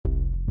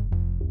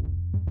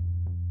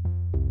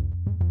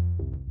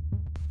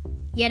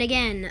yet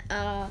again,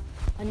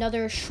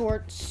 another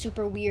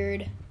super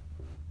weird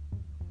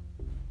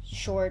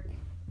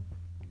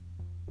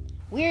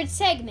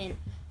segment.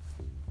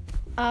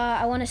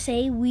 I want to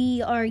say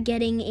we are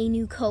getting a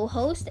new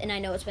co-host, and I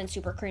know it's been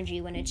super cringy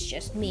when it's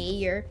just me,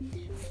 your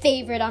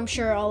favorite. I'm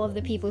sure all of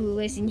the people who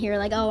listen here are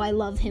like, oh, I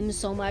love him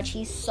so much,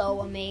 he's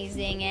so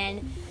amazing,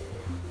 and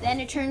then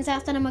it turns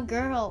out that I'm a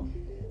girl.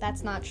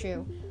 That's not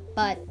true,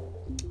 but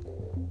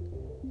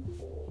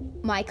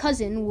my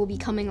cousin will be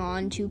coming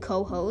on to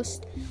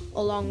co-host,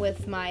 along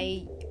with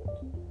my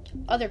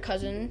other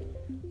cousin,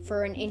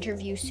 for an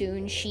interview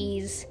soon.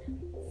 She's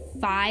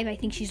 5, I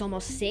think she's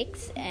almost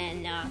 6,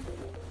 and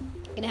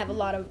gonna have a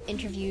lot of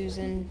interviews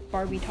and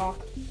Barbie talk.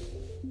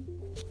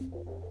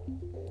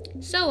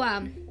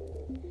 So,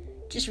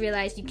 just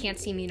realized you can't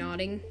see me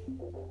nodding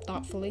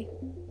thoughtfully.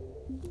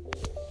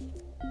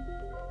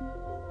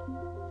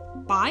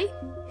 Bye,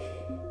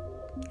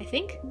 I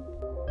think.